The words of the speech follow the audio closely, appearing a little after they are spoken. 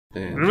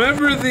And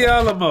Remember the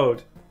Alamo?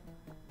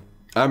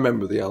 I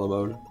remember the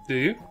Alamo. Do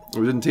you? It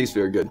didn't taste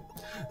very good.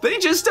 They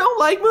just don't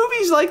like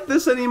movies like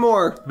this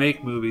anymore.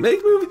 Make movies.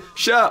 Make movies.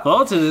 Shut up.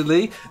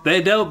 Fortunately,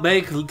 they don't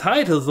make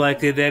titles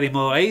like it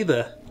anymore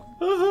either.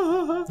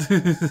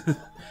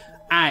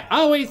 I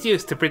always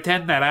used to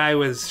pretend that I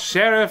was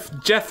Sheriff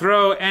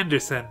Jethro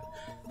Anderson,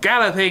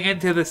 galloping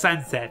into the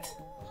sunset.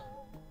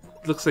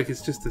 Looks like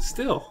it's just a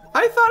still.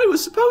 I thought it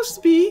was supposed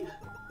to be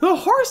the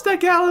horse that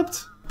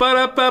galloped.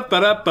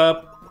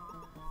 Ba-da-ba-ba-da-ba.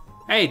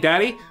 Hey,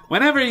 Daddy,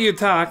 whenever you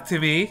talk to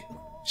me,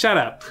 shut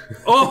up.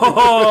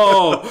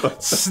 Oh,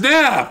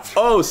 snap!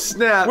 Oh,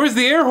 snap. Where's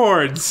the air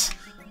horns?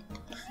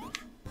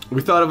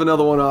 We thought of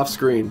another one off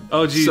screen.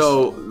 Oh, geez.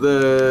 So,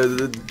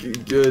 the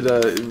good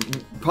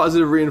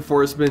Positive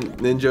Reinforcement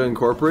Ninja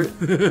Incorporate,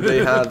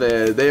 they have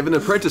an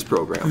apprentice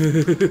program.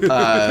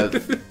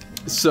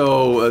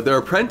 So their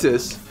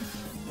apprentice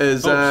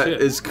is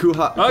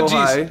Kouhai. Oh,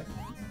 jeez.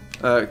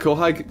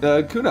 Kouhai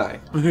Kunai.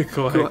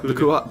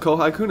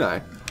 Kouhai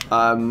Kunai.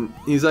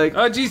 He's like,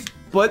 oh, jeez.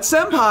 But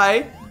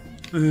senpai.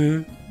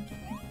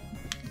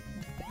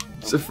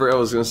 I forgot what I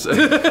was gonna say.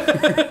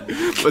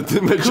 But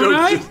then my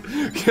joke.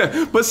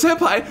 Yeah, but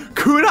senpai,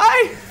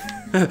 Kunai?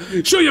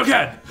 Sure you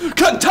can.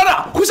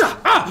 CAN-tana!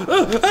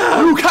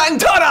 You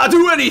CAN-tana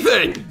do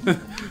anything!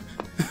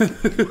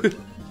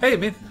 Hey,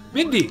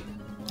 Mindy.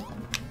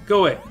 Go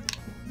away.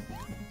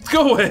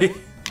 Go away.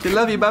 I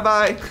love you,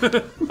 bye-bye.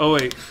 Oh,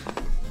 wait.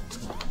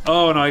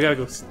 Oh, no, I gotta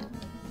go.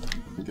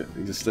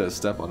 You just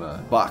step on a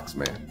box,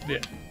 man. Yeah.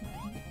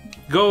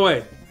 Go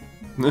away.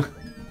 Can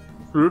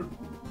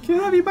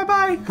I have you?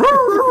 Bye-bye.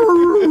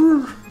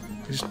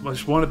 I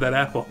just wanted that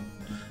apple.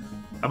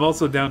 I'm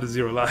also down to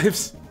 0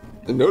 lives.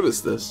 I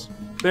noticed this.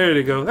 There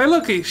you go. Hey,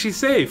 look, she's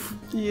safe.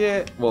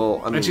 Yeah.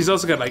 Well, I mean... And she's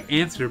also got, like,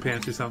 ants in her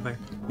pants or something.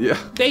 Yeah.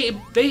 They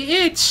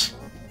itch.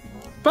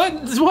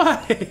 Buttons,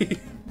 why?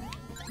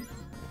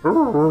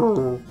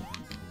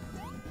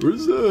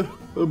 Where's a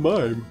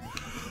mime?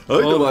 I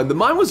like the mime. The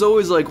mime was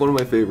always, like, one of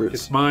my favorites.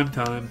 It's mime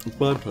time. It's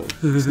mime time.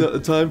 It's not a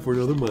time for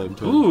another mime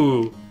time.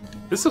 Ooh.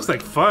 This looks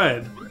like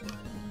fun.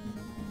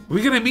 Are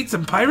we gonna meet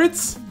some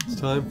pirates? It's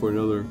time for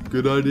another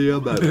good idea,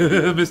 bad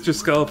idea. Mr.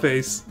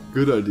 Skullface.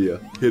 Good idea.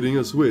 Hitting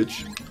a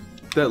switch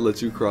that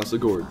lets you cross a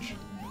gorge.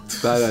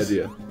 Bad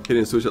idea.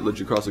 Hitting a switch that lets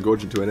you cross a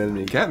gorge into an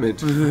enemy encampment.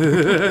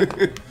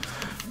 The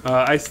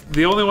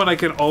only one I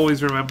can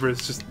always remember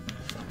is just,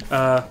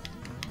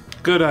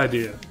 good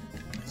idea.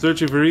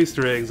 Searching for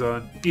Easter eggs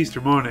on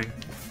Easter morning.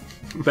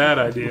 Bad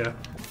idea.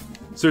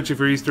 Searching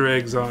for Easter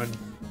eggs on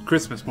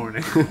Christmas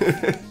morning.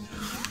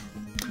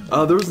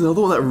 There was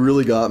another one that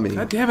really got me.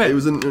 God damn it. It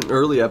was in an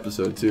early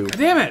episode, too. God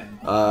damn it.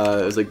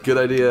 It was like, good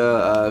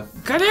idea,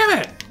 God damn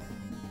it.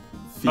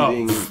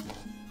 feeding...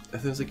 I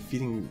think it was like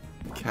feeding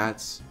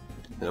cats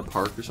in a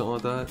park or something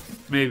like that.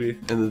 Maybe.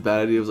 And the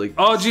bad idea was like...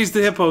 Oh, geez,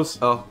 the hippos.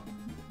 Oh.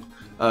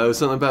 It was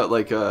something about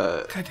like,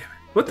 God damn it.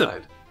 What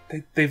the?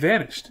 They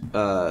vanished.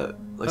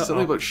 Like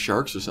something about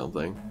sharks or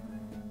something.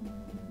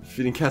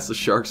 Feeding cats to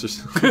sharks or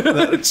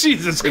something.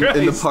 Jesus Christ.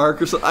 In the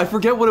park or something. I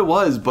forget what it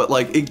was, but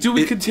like... Do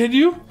we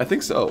continue? I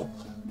think so.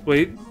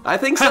 Wait. I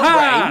think so,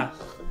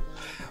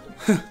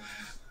 Brain.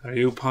 Are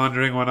you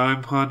pondering what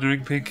I'm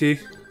pondering,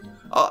 Pinky?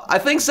 I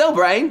think so,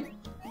 Brain.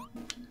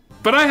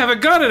 But I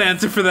haven't got an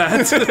answer for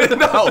that.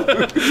 No.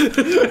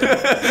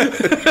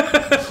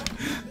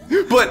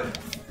 But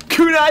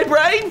Kunai,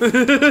 Brain?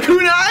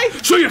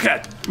 Kunai? Sure you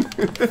can.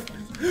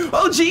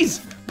 Oh,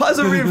 jeez.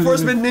 Positive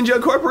Reinforcement Ninja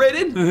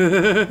Incorporated?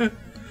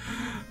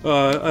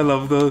 I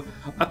love the...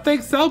 I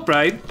think so,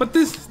 Brian, but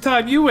this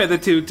time you wear the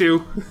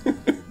tutu.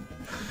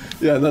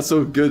 Yeah, not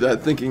so good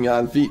at thinking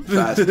on feet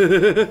fast.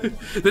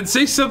 Then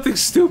say something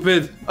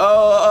stupid.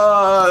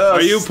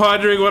 Are you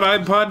pondering what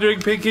I'm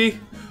pondering, Pinky?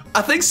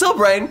 I think so,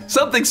 Brain.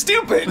 Something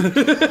stupid.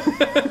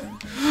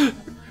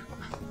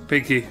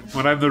 Pinky,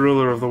 when I'm the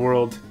ruler of the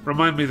world,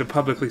 remind me to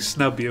publicly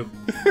snub you.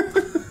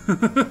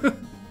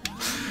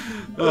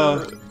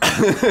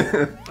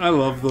 I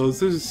love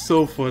those. They're just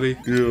so funny.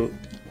 Yeah.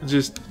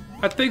 Just,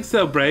 I think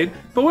so, Brain.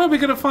 But where are we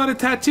gonna find a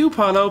tattoo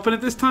parlor open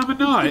at this time of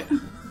night?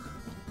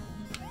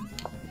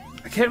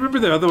 I can't remember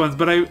the other ones,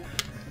 but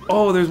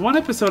there's one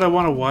episode I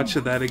want to watch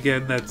of that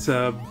again. That's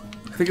I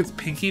think it's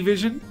Pinky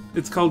Vision.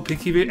 It's called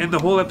Pinky Vision, and the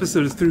whole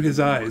episode is through his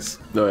eyes.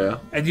 Oh yeah.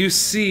 And you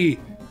see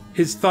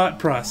his thought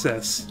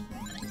process.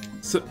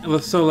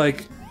 So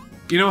like,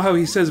 you know how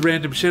he says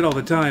random shit all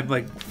the time,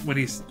 like when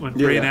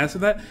Brain asks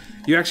him that?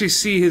 You actually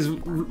see his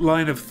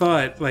line of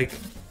thought, like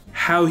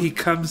how he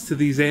comes to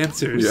these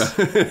answers.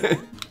 Yeah.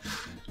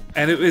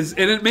 And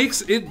it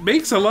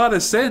makes a lot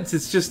of sense.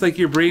 It's just like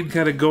your brain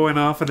kind of going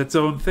off on its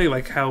own thing,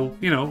 like how,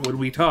 you know, when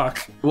we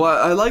talk. Well,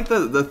 I like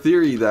the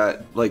theory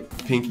that like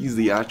Pinky's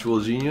the actual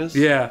genius.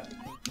 Yeah.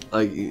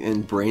 Like,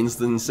 and Brain's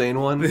the insane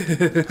one.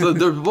 So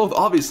they're both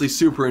obviously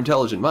super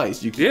intelligent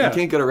mice. You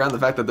can't get around the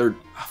fact that they're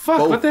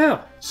both what the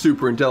hell?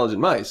 super intelligent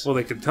mice. Well,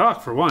 they can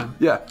talk for one.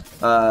 Yeah.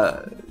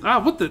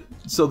 What the?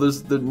 So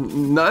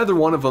neither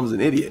one of them's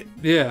an idiot.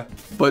 Yeah.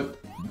 But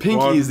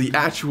Pinky is the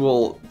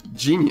actual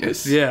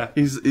genius. Yeah.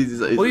 He's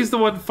the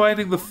one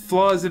finding the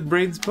flaws in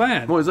Brain's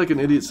plan. well, he's like an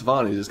idiot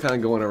savant. He's just kind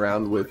of going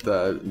around with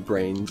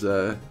Brain's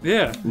Yeah.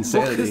 insanity.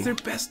 Well, because they're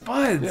best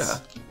buds. Yeah.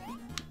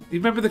 You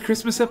remember the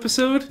Christmas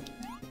episode?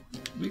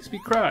 Makes me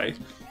cry.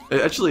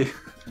 Actually,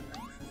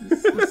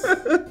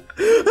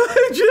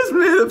 I just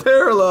made a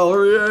parallel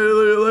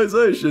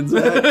realization,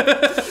 Zach.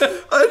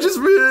 I just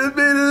made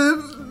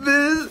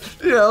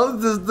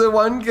the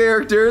one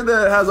character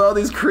that has all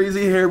these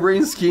crazy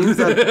harebrained schemes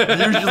that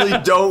usually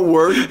don't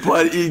work,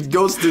 but he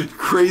goes to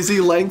crazy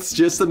lengths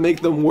just to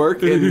make them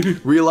work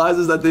and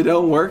realizes that they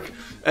don't work.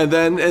 And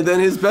then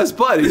his best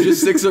bud, he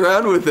just sticks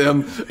around with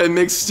him and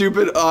makes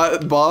stupid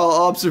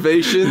ball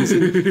observations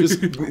and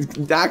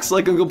just acts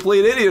like a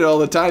complete idiot all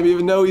the time,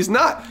 even though he's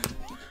not.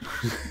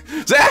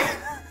 Zach!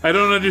 I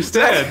don't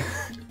understand. Zach,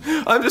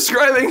 I'm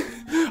describing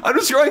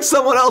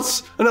someone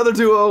else, another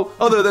duo,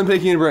 other than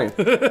Pinky and Brain.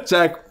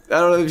 Zach, I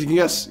don't know if you can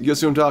guess. You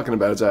guess who I'm talking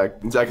about, Zach.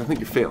 Zach, I think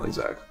you're failing,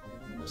 Zach.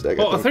 Zach,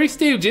 Oh, Three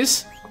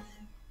Stooges.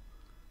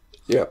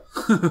 Yeah.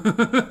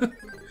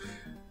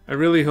 I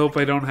really hope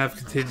I don't have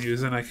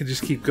continues and I can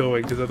just keep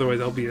going, because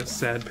otherwise I'll be a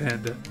sad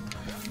panda.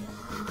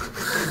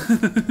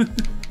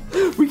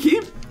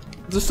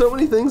 There's so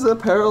many things that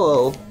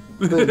parallel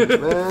things,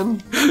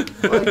 man.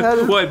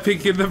 Like, What,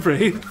 Pinky and the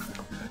Brain?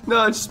 No,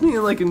 I just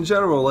mean like in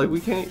general. Like we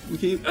keep.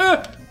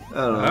 I don't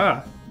know.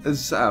 I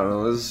don't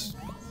know.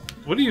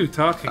 What are you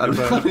talking I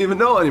about? don't even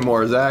know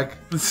anymore, Zach.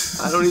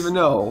 I don't even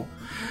know.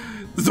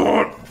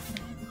 Zord!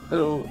 I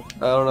don't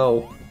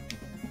know.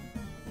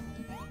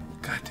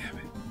 God damn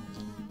it.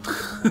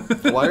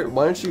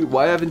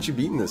 Why haven't you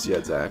beaten this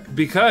yet, Zach?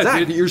 Because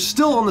Zach, you're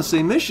still on the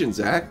same mission,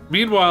 Zach.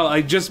 Meanwhile,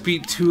 I just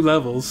beat 2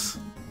 levels.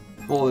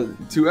 Well,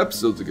 2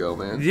 episodes ago,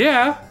 man.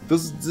 Yeah.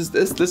 This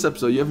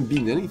episode, you haven't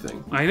beaten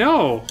anything. I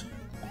know.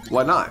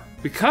 Why not?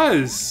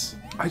 Because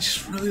I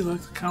just really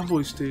like the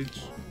cowboy stage.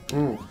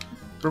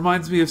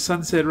 Reminds me of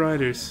Sunset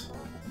Riders.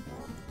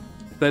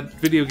 That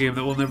video game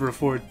that we'll never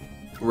afford.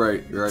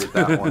 Right,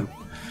 that one.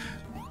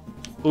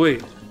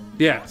 Wait.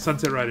 Yeah,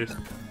 Sunset Riders.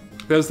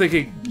 I was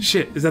thinking,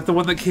 shit, is that the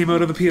one that came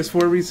out on the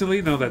PS4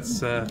 recently? No,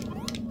 that's,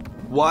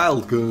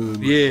 Wild Gun.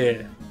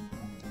 Yeah.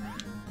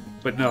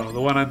 But no,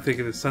 the one I'm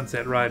thinking is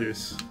Sunset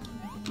Riders.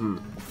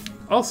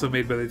 Also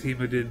made by the team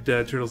who did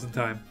Turtles in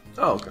Time.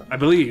 Oh, okay. I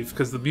believe,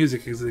 because the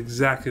music is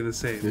exactly the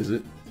same. Is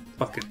it?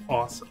 Fucking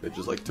awesome. They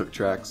just like took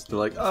tracks. They're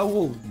like, oh,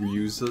 we'll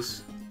reuse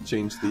this.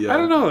 Change the. I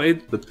don't know.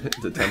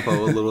 The tempo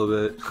a little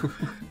bit.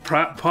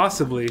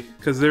 Possibly,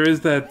 because there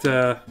is that.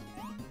 There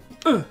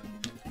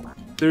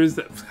is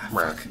that.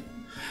 Fuck.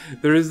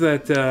 There is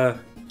that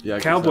Yeah,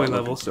 cowboy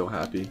level. So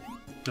happy.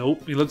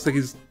 Nope, he looks like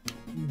he's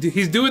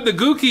doing the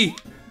gookie.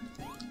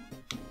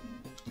 You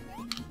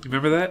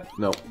remember that?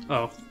 No.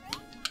 Oh.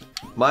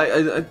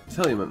 I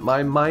tell you, man,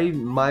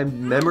 my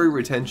memory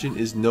retention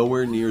is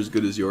nowhere near as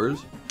good as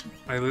yours.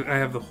 I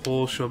have the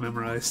whole show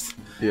memorized.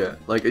 Yeah,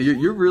 like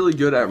you're really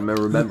good at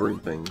remembering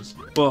things.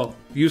 Well,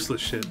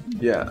 useless shit.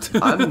 Yeah,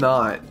 I'm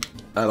not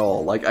at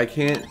all. Like I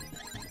can't.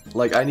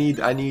 Like I need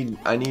to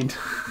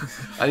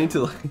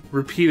like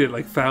repeat it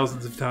like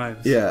thousands of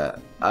times. Yeah,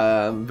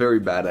 I'm very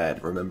bad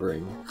at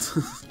remembering.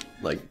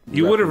 Like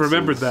you would have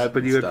remembered that,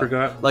 but you had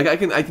forgotten. Like I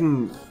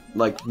can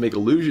like make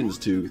allusions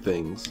to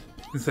things.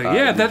 It's like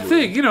yeah, that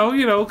thing. You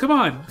know. Come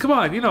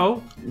on. You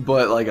know.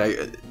 But like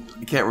I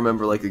can't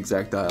remember like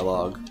exact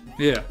dialogue.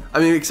 Yeah. I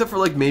mean, except for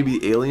like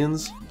maybe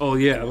aliens. Oh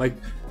yeah, like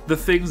the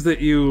things that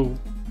you.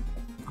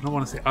 I don't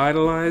want to say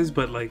idolize,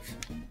 but like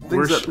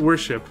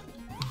worship.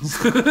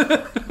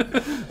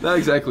 Not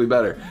exactly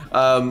better.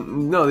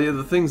 No,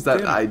 the things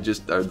that I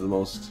just are the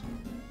most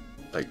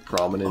like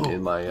prominent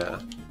in my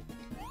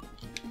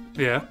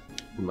yeah,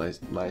 in my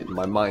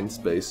mind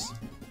space.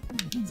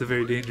 It's a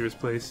very dangerous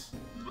place.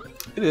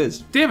 It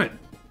is. Damn it!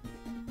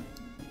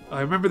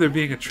 I remember there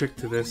being a trick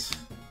to this.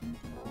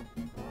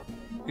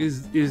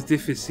 Is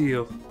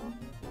difficile.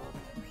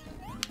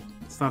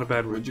 It's not a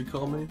bad word. What'd you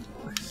call me?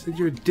 I said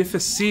you're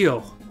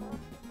difficile.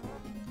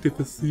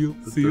 Difficile.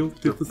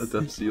 A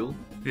deaf seal?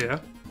 Yeah.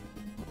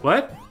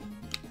 What?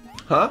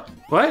 Huh?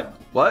 What?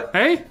 What?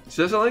 Hey?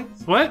 Say something?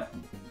 What?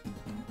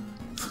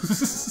 Who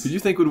do you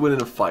think would win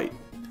in a fight?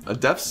 A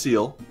deaf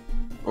seal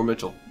or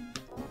Mitchell?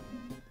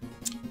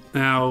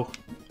 Now,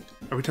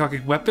 are we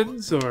talking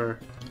weapons or?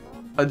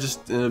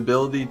 Just an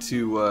ability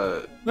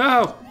to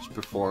No. just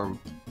perform.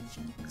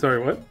 Sorry,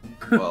 what?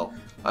 Well,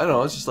 I don't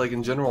know. It's just like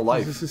in general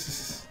life.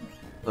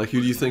 Like, who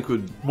do you think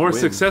would more win?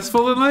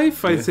 successful in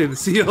life? I'd say the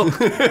seal.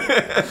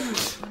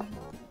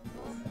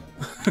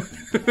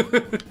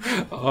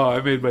 Oh, I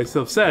made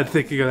myself sad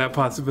thinking of that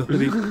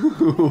possibility.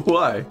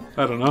 Why?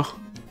 I don't know.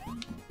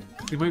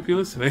 He might be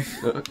listening.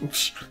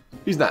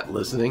 He's not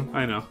listening.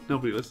 I know.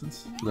 Nobody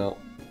listens. No.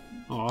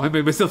 Oh, I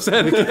made myself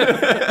sad again.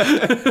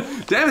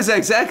 Damn it,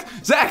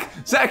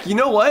 Zach! You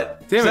know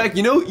what? Damn Zach, it.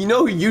 you know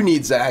who you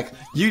need, Zach.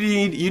 You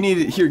need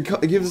here.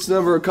 Give this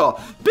number a call.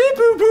 Beep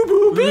boop boop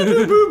boop. Beep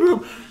boop boop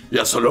boop.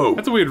 Yes, hello.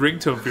 That's a weird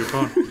ringtone for your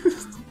phone.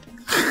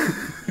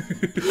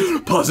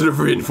 Positive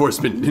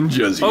reinforcement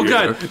ninjas here. Oh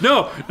god,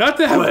 no, not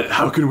that. But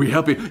how can we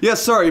help you? Yeah,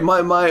 sorry,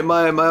 my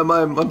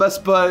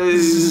best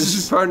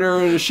buddy's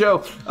partner in the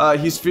show.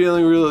 He's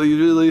feeling really,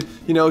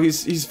 you know,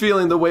 he's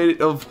feeling the weight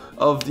of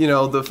you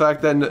know the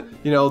fact that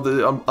you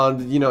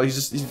know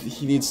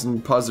he needs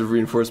some positive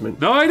reinforcement.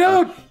 No, I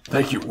don't.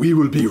 Thank you. We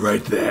will be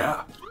right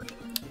there.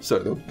 So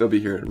they'll be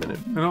here in a minute.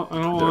 I don't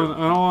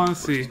want to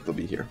see. They'll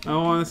be here. I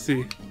don't want to see.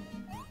 You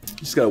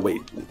just gotta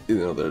wait. You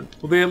know,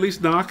 will they at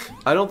least knock?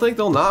 I don't think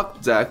they'll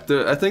knock, Zach.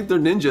 I think they're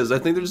ninjas. I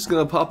think they're just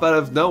gonna pop out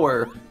of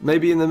nowhere,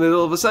 maybe in the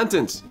middle of a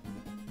sentence.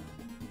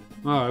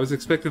 Oh, I was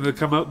expecting to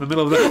come out in the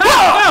middle of that.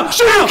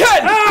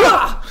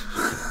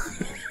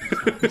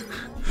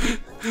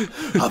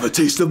 Have a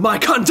taste of my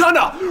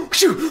CAN-tana.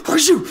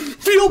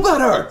 Feel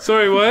better.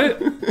 Sorry, what?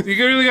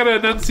 You really gotta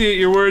enunciate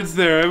your words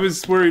there. I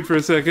was worried for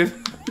a second.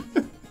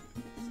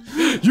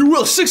 You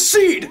will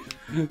succeed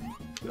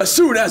as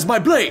soon as my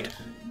blade,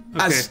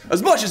 Okay.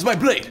 as much as my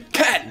blade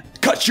can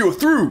cut you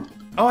through.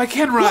 Oh, I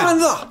can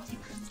run.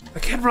 I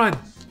can run.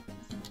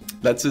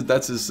 That's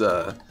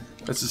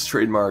his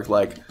trademark.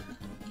 Like,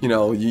 you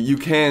know, you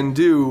can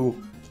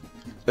do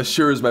as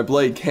sure as my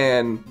blade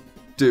can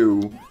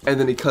do, and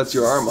then he cuts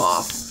your arm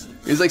off.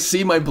 He's like,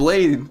 see my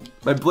blade.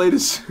 My blade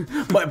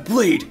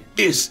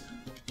is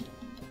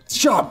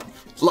sharp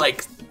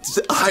like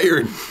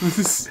iron.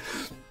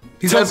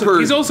 He's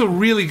also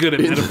really good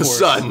at in metaphors. the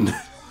sun.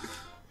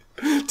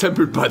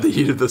 Tempered by the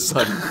heat of the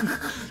sun.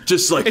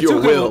 Just like your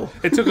will.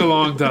 It took a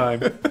long time.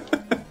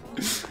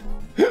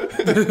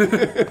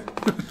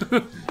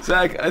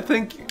 Zach, I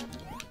think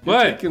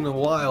What? you're taking a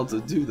while to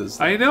do this.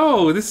 I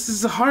know, this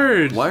is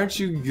hard. Why aren't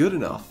you good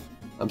enough?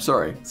 I'm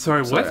sorry.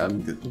 Sorry, what?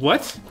 I'm good.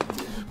 What?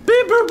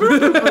 Beep, boop, boop,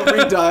 boop, boop,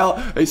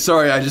 redial. Hey,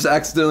 sorry, I just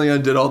accidentally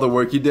undid all the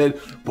work you did,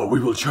 but we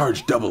will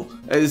charge double.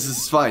 Hey, this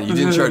is fine. You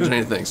didn't charge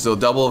anything, so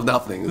double of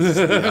nothing.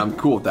 I'm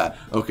cool with that.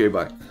 Okay,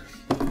 bye.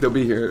 They'll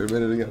be here in a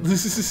minute again.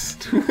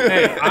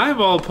 Hey,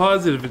 I'm all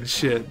positive and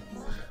shit.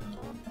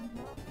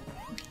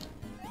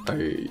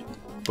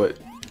 But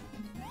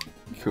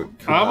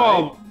I'm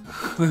all...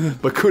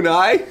 But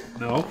Kunai?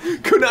 No.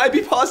 Kunai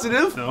be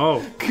positive?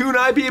 No.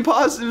 Kunai be a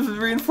positive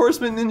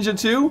reinforcement ninja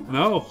too?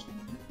 No.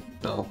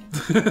 No.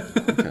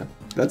 Okay.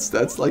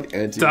 That's like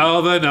anti.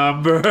 Dial the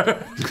number.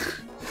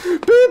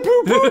 Beep,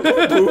 boop, boop,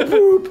 boop,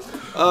 boop,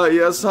 boop.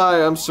 Yes,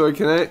 hi, I'm sorry,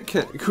 can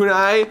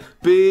I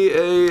be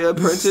a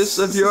apprentice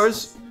of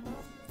yours?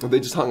 They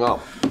just hung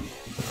up.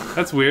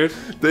 That's weird.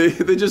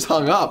 They just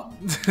hung up.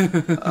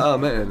 Oh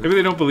man. Maybe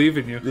they don't believe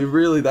in you. They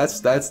really that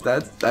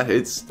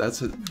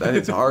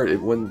hits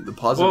hard. When the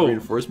positive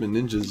reinforcement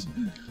ninjas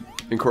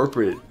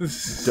incorporate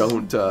it,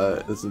 don't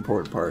that's an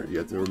important part. You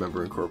have to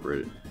remember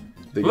incorporate it.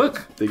 They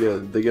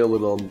get a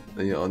little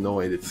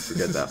annoyed if you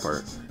forget that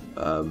part.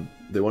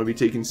 They want to be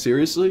taken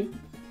seriously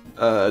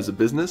as a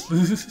business,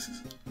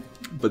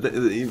 but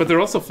they're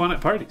also fun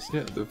at parties.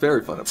 Yeah, they're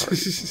very fun at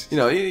parties.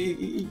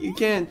 You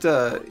can't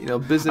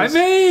business I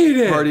made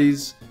it!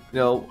 parties.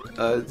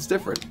 It's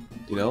different.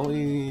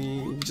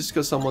 Just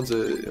because someone's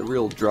a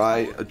real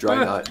dry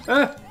nut.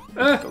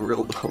 A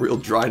real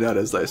dry nut,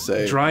 as I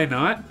say. Dry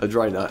nut? A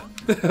dry nut.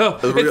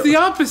 It's the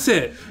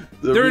opposite.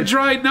 They're a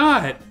dry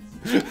nut.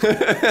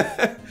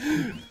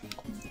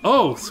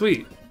 Oh,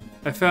 sweet.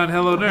 I found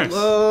Hello Nurse.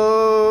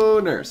 Hello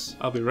Nurse.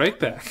 I'll be right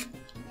back.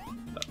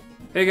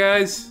 Hey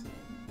guys.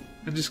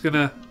 I'm just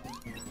gonna...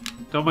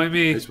 Don't mind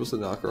me. You're supposed to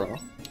knock her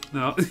off.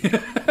 No.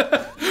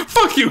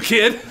 Fuck you,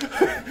 kid!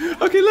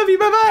 Okay, love you,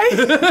 bye-bye!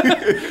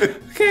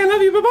 Okay, I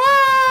love you,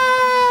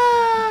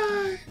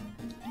 bye-bye!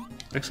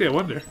 Actually, I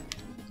wonder.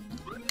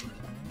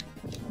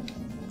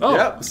 Oh!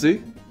 Yeah,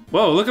 see?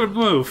 Whoa, look at him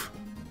move.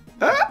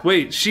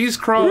 Wait, she's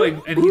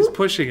crawling and he's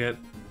pushing it.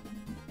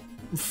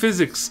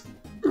 Physics.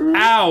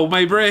 Ow,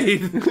 my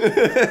brain.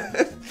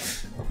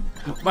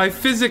 My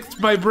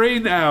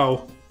brain,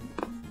 ow.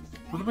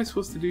 What am I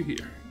supposed to do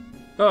here?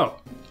 Oh.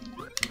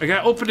 I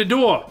gotta open the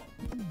door.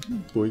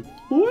 Boy.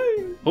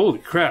 Boy. Holy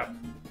crap.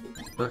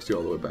 Knocks you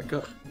all the way back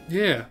up.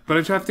 Yeah, but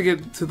I have to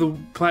get to the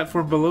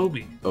platform below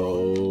me.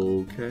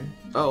 Okay.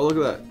 Oh, look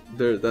at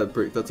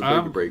that. That's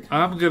a break.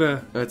 I'm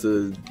gonna... That's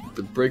the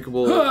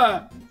breakable...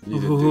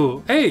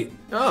 Hey!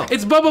 Oh.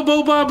 It's Bubba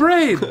Boba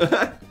Brain!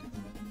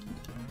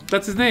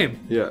 That's his name.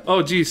 Yeah.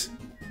 Oh, jeez.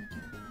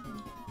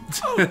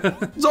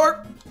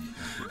 Zork!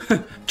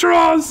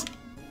 Draws!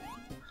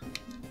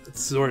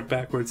 It's Zort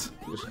backwards.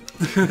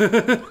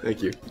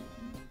 Thank you.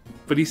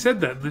 But he said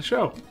that in the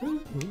show.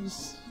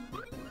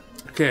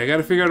 Okay, I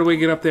gotta figure out a way to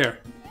get up there.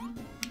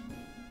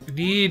 I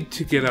need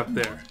to get up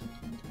there.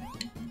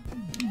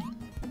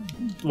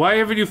 Why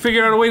haven't you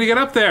figured out a way to get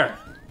up there?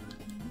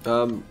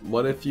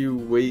 What if you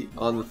wait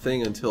on the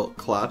thing until it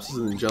collapses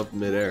and then jump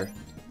midair?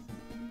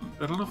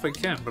 I don't know if I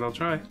can, but I'll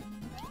try.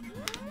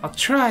 I'll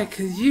try,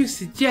 because you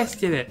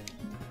suggested it.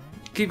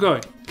 Keep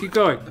going. Keep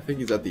going. I think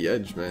he's at the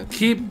edge, man.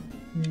 Keep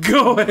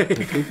going. I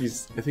think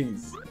he's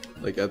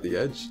like at the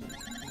edge.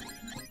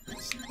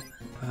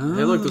 Oh.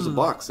 Hey, look, there's a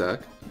box, Zach.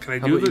 Can I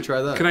How about you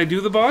try that? Can I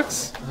do the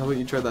box? How about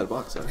you try that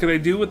box, Zach? Can I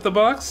do with the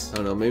box? I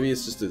don't know. Maybe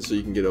it's just so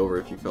you can get over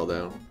if you fell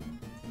down.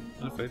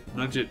 If I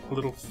nudge it a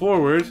little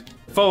forward,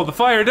 follow the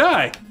fire,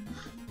 die.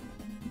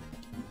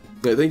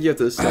 I think you have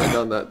to stand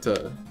on that,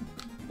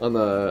 on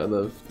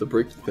the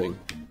brick thing.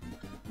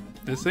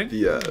 This thing?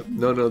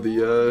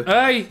 The,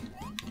 Hey!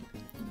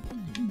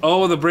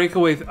 Oh, the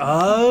breakaway.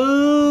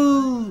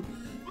 Oh!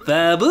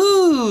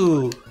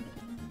 Babu!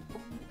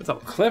 That's all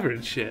clever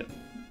and shit.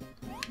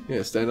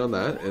 Yeah, stand on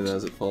that, and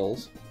as it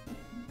falls.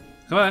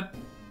 Come on.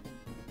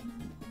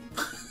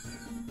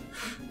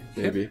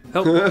 Maybe.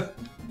 Help.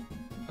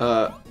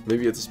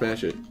 Maybe you have to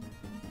smash it.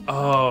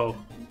 Oh.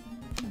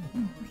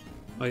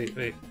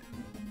 Wait.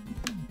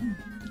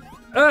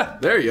 Ah!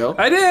 There you go.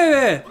 I did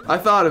it! I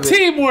thought of it.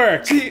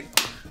 Teamwork!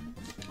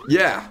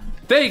 Yeah.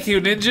 Thank you,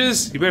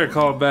 ninjas! You better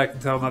call him back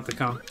and tell him not to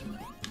come.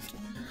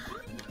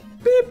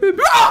 Beep, beep.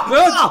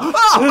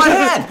 Oh, my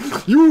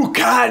hand! You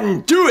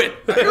can do it!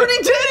 We already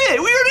did it!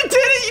 We already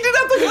did it! You didn't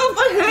have to help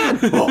my hand!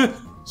 Oh,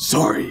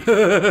 sorry.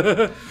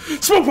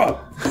 Smoke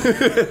pop!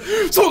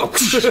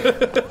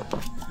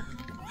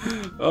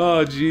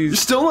 Oh, jeez. You're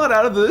still not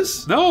out of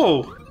this?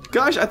 No!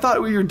 Gosh, I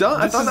thought we were done.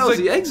 I thought that was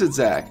the exit,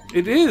 Zach.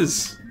 It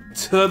is.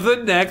 To the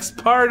next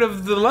part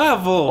of the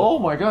level. Oh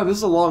my god, this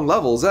is a long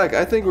level. Zach,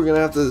 I think we're gonna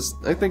have to...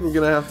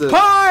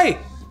 Pie!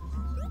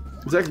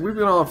 Zach, we've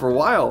been on for a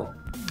while.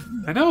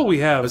 I know we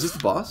have. Is this the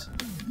boss?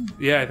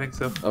 Yeah, I think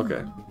so.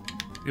 Okay.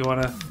 You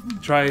wanna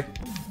try?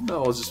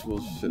 No, we'll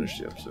finish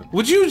the episode.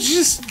 Would you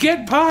just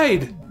get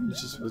pied? We'll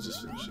just finish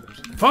the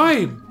episode.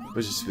 Fine.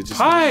 We'll just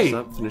Pie!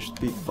 finish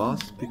beat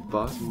the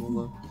boss, and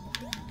we'll...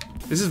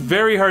 This is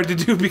very hard to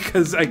do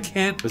because I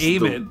can't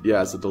aim it.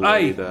 Yeah, it's a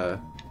delayed...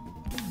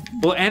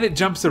 Well, and it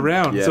jumps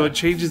around, Yeah. so it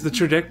changes the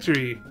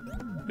trajectory,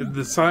 and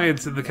the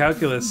science and the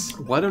calculus.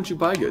 Why don't you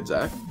pie good,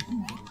 Zach?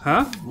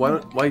 Huh?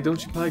 Why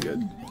don't you pie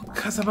good?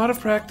 Because I'm out of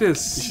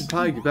practice. You should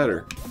pie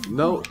better.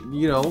 No,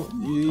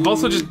 I'm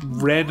also just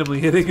randomly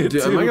hitting it,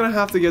 Dude, too. am I gonna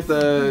have to get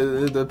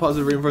the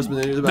positive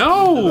reinforcement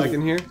ninjas back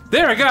in here?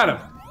 There, I got him!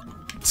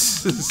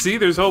 See,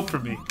 there's hope for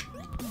me.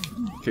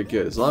 Okay,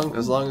 good. As long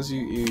as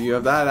you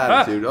have that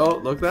attitude. Oh,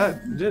 look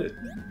at that. You did it.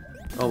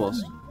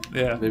 Almost.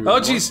 Yeah. Maybe Oh,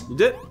 one jeez! more. You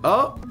did.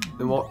 Oh!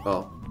 And more.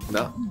 Oh.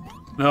 No.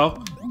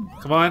 No.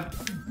 Come on.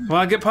 Come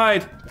on, get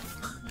pied.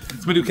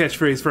 It's my new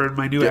catchphrase for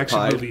my new action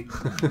movie.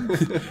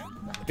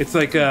 It's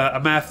like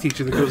a math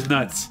teacher that goes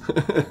nuts.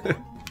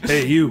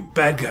 Hey, you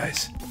bad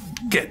guys,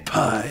 get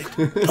pied.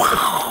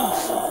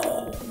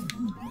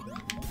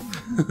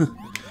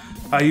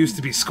 I used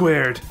to be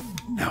squared.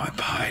 Now I'm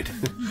pied.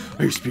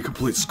 I used to be a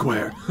complete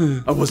square.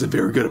 I wasn't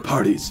very good at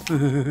parties.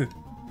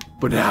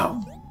 But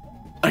now,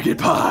 I get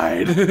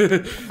pied.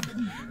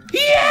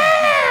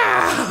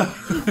 Yeah!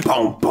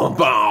 Boom, boom,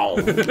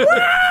 boom.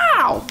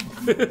 Wow!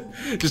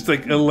 Just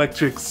like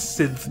electric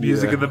synth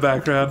music in the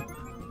background.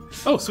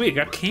 Oh, sweet,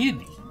 I got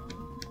candy.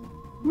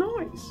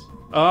 Nice.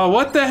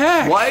 What the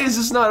heck? Why is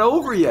this not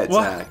over yet,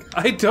 What? Zach?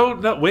 I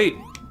don't know. Wait.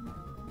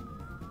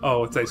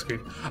 Oh, it's ice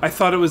cream. I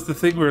thought it was the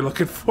thing we were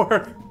looking for.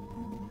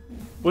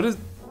 What is...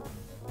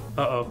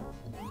 Uh-oh.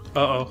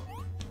 Uh-oh.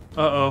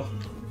 Uh-oh.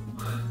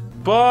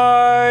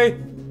 Bye!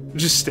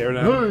 Just staring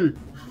at him.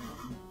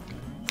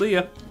 Hey! See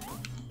ya.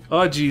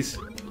 Oh, jeez.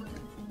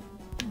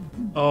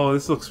 Oh,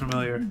 this looks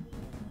familiar.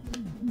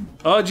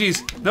 Oh,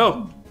 jeez.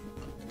 No!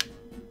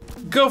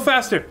 Go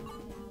faster!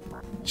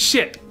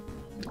 Shit!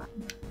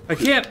 I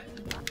can't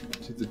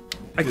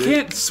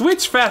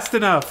switch fast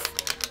enough!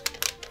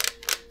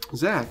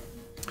 Zach.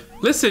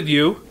 Listen,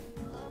 you.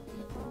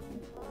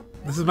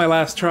 This is my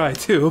last try,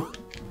 too.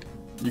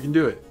 You can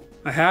do it.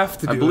 I have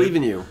to do it. I believe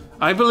in you.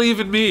 I believe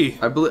in me.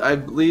 I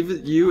believe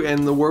in you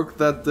and the work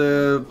that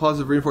the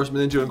Positive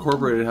Reinforcement Ninja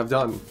Incorporated have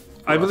done.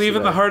 I believe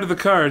in the heart of the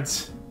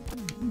cards.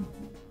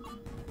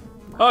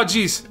 Oh,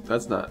 jeez.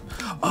 That's not.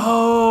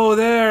 Oh,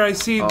 there, I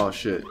see. Oh,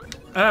 shit.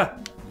 Ah.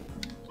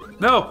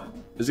 No.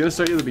 Is it gonna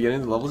start you at the beginning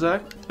of the level,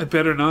 Zach? I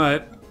better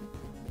not.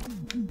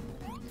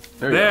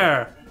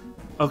 There.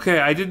 Okay,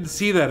 I didn't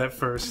see that at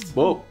first.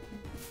 Whoa.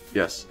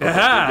 Yes. Okay.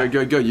 Aha!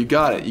 Good. You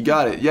got it. You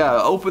got it.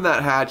 Yeah, open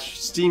that hatch.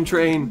 Steam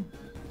train.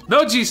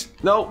 No, jeez.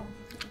 No.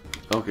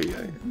 Okay,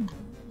 yeah.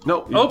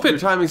 No. Open. Your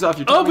timing's off.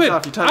 Your timing's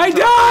off. Your timing's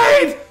off.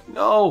 I died!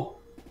 No.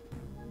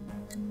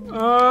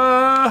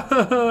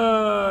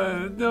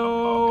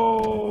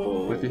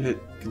 No. What if you hit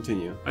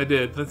continue? I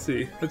did. Let's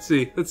see.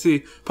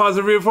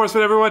 Positive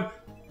reinforcement, everyone.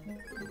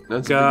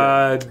 That's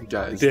God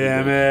guys,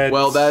 damn it.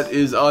 Well, that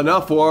is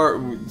enough for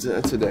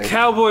today.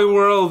 Cowboy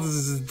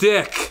World's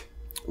dick.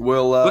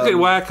 We'll Look at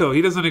Wacko.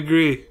 He doesn't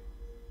agree.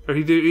 Or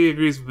he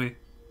agrees with me.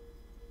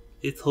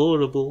 It's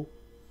horrible.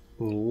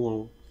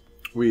 Well,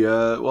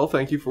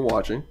 thank you for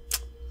watching.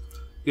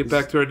 Get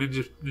back to our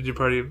ninja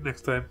party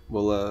next time.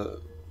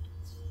 We'll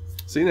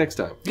see you next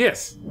time.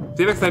 Yes. See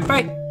you next time.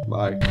 Bye.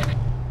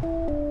 Bye.